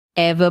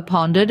Ever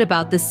pondered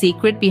about the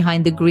secret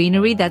behind the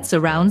greenery that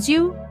surrounds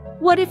you?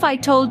 What if I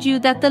told you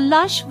that the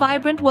lush,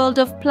 vibrant world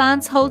of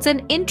plants holds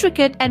an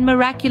intricate and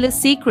miraculous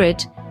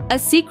secret? A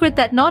secret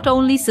that not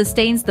only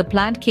sustains the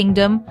plant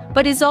kingdom,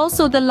 but is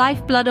also the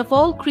lifeblood of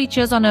all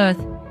creatures on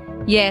Earth.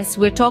 Yes,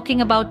 we're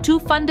talking about two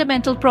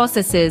fundamental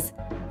processes: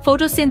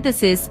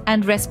 photosynthesis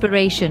and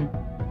respiration.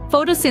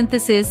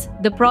 Photosynthesis,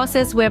 the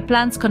process where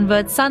plants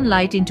convert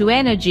sunlight into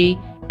energy,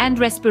 and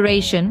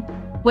respiration,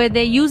 where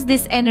they use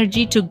this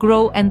energy to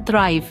grow and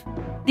thrive.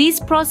 These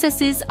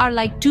processes are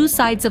like two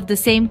sides of the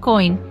same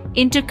coin,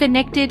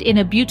 interconnected in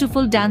a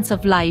beautiful dance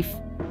of life.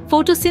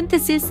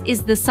 Photosynthesis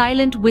is the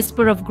silent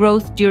whisper of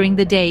growth during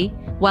the day,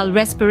 while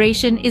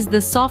respiration is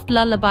the soft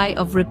lullaby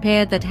of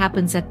repair that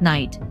happens at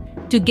night.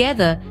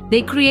 Together,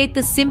 they create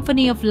the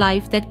symphony of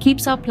life that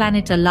keeps our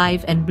planet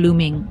alive and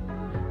blooming.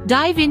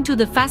 Dive into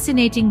the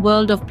fascinating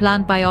world of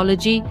plant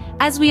biology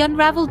as we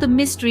unravel the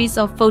mysteries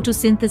of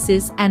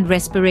photosynthesis and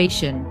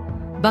respiration.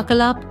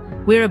 Buckle up,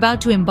 we're about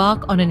to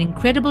embark on an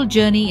incredible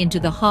journey into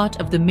the heart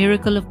of the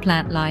miracle of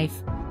plant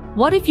life.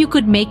 What if you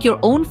could make your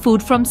own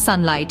food from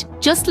sunlight,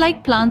 just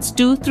like plants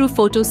do through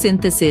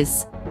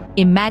photosynthesis?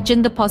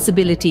 Imagine the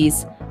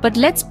possibilities, but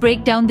let's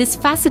break down this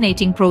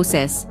fascinating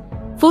process.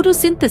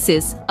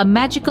 Photosynthesis, a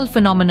magical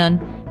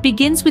phenomenon,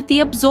 begins with the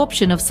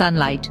absorption of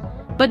sunlight.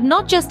 But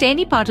not just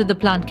any part of the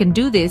plant can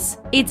do this,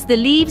 it's the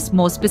leaves,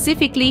 more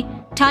specifically,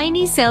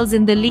 tiny cells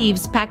in the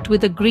leaves packed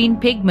with a green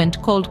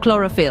pigment called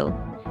chlorophyll.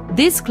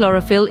 This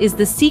chlorophyll is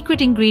the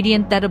secret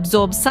ingredient that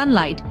absorbs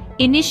sunlight,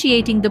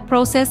 initiating the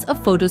process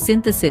of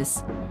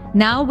photosynthesis.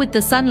 Now, with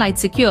the sunlight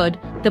secured,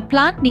 the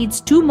plant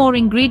needs two more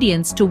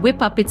ingredients to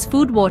whip up its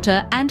food: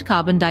 water and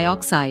carbon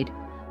dioxide.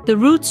 The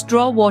roots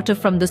draw water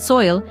from the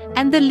soil,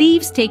 and the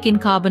leaves take in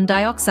carbon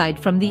dioxide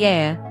from the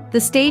air. The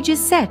stage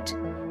is set.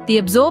 The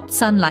absorbed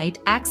sunlight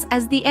acts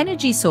as the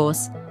energy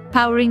source,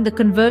 powering the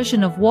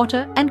conversion of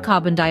water and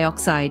carbon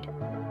dioxide.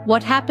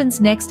 What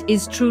happens next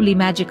is truly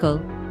magical.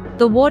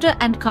 The water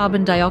and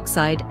carbon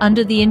dioxide,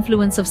 under the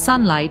influence of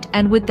sunlight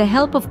and with the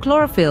help of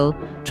chlorophyll,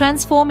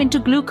 transform into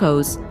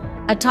glucose,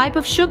 a type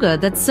of sugar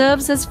that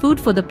serves as food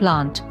for the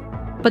plant.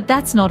 But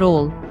that's not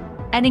all.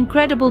 An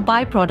incredible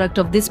byproduct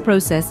of this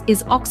process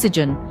is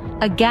oxygen,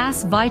 a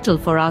gas vital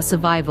for our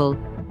survival.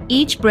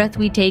 Each breath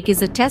we take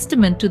is a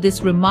testament to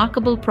this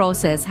remarkable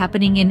process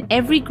happening in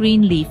every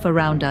green leaf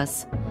around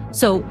us.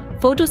 So,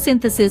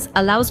 photosynthesis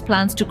allows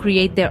plants to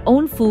create their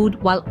own food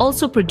while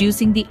also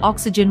producing the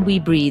oxygen we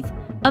breathe.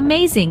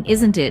 Amazing,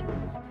 isn't it?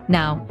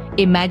 Now,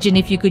 imagine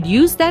if you could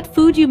use that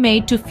food you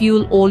made to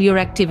fuel all your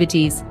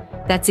activities.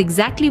 That's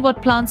exactly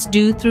what plants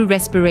do through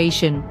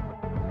respiration.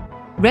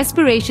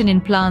 Respiration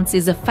in plants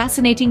is a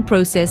fascinating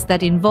process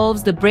that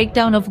involves the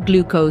breakdown of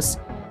glucose,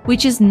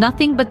 which is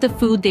nothing but the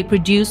food they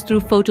produce through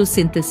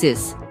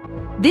photosynthesis.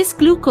 This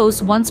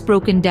glucose, once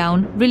broken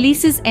down,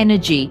 releases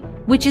energy,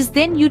 which is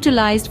then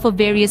utilized for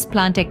various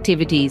plant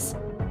activities.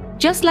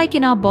 Just like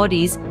in our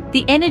bodies,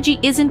 the energy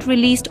isn't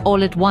released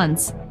all at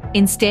once.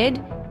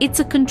 Instead,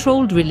 it's a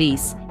controlled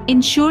release,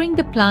 ensuring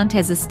the plant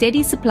has a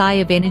steady supply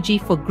of energy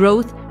for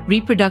growth,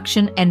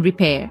 reproduction, and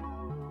repair.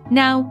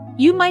 Now,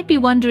 you might be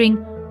wondering,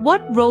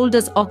 what role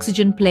does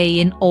oxygen play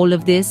in all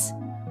of this?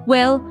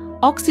 Well,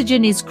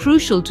 oxygen is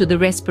crucial to the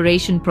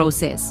respiration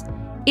process.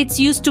 It's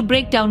used to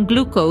break down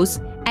glucose,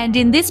 and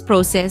in this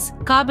process,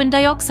 carbon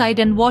dioxide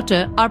and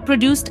water are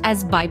produced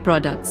as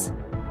byproducts.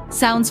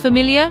 Sounds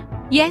familiar?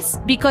 Yes,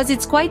 because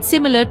it's quite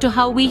similar to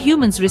how we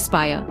humans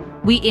respire.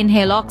 We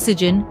inhale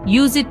oxygen,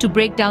 use it to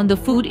break down the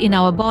food in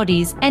our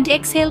bodies, and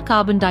exhale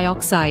carbon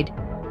dioxide.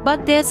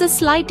 But there's a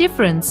slight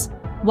difference.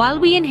 While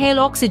we inhale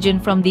oxygen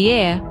from the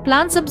air,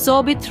 plants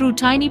absorb it through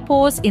tiny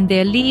pores in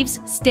their leaves,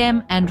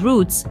 stem, and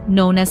roots,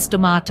 known as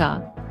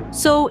stomata.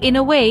 So, in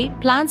a way,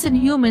 plants and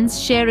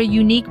humans share a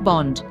unique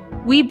bond.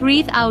 We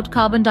breathe out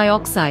carbon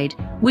dioxide,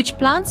 which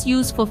plants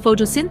use for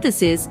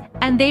photosynthesis,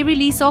 and they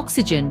release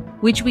oxygen,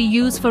 which we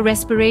use for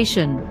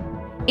respiration.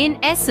 In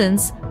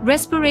essence,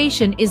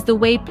 respiration is the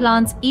way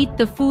plants eat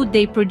the food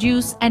they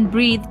produce and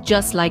breathe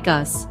just like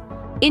us.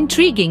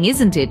 Intriguing,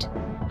 isn't it?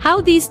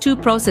 How these two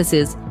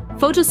processes,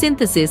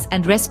 photosynthesis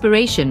and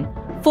respiration,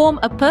 form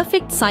a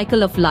perfect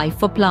cycle of life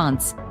for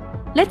plants.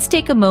 Let's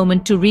take a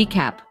moment to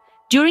recap.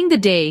 During the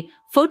day,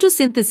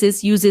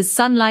 photosynthesis uses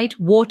sunlight,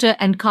 water,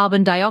 and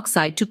carbon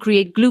dioxide to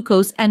create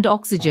glucose and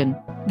oxygen.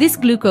 This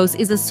glucose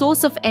is a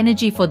source of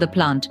energy for the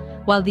plant,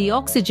 while the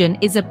oxygen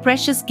is a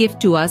precious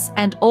gift to us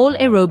and all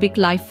aerobic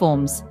life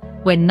forms.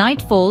 When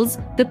night falls,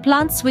 the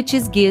plant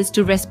switches gears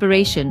to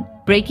respiration,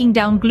 breaking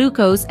down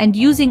glucose and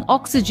using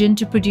oxygen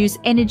to produce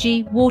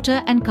energy,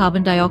 water, and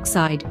carbon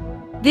dioxide.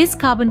 This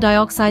carbon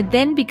dioxide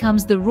then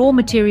becomes the raw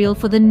material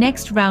for the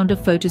next round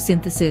of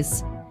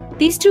photosynthesis.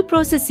 These two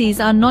processes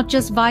are not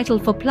just vital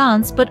for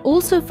plants but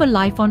also for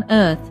life on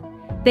Earth.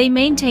 They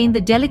maintain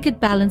the delicate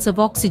balance of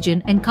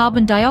oxygen and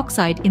carbon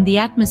dioxide in the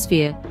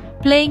atmosphere,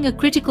 playing a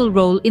critical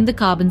role in the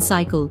carbon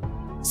cycle.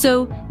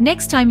 So,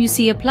 next time you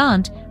see a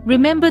plant,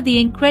 remember the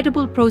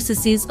incredible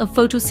processes of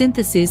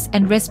photosynthesis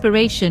and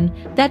respiration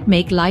that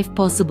make life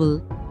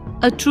possible.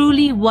 A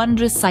truly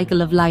wondrous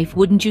cycle of life,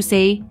 wouldn't you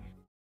say?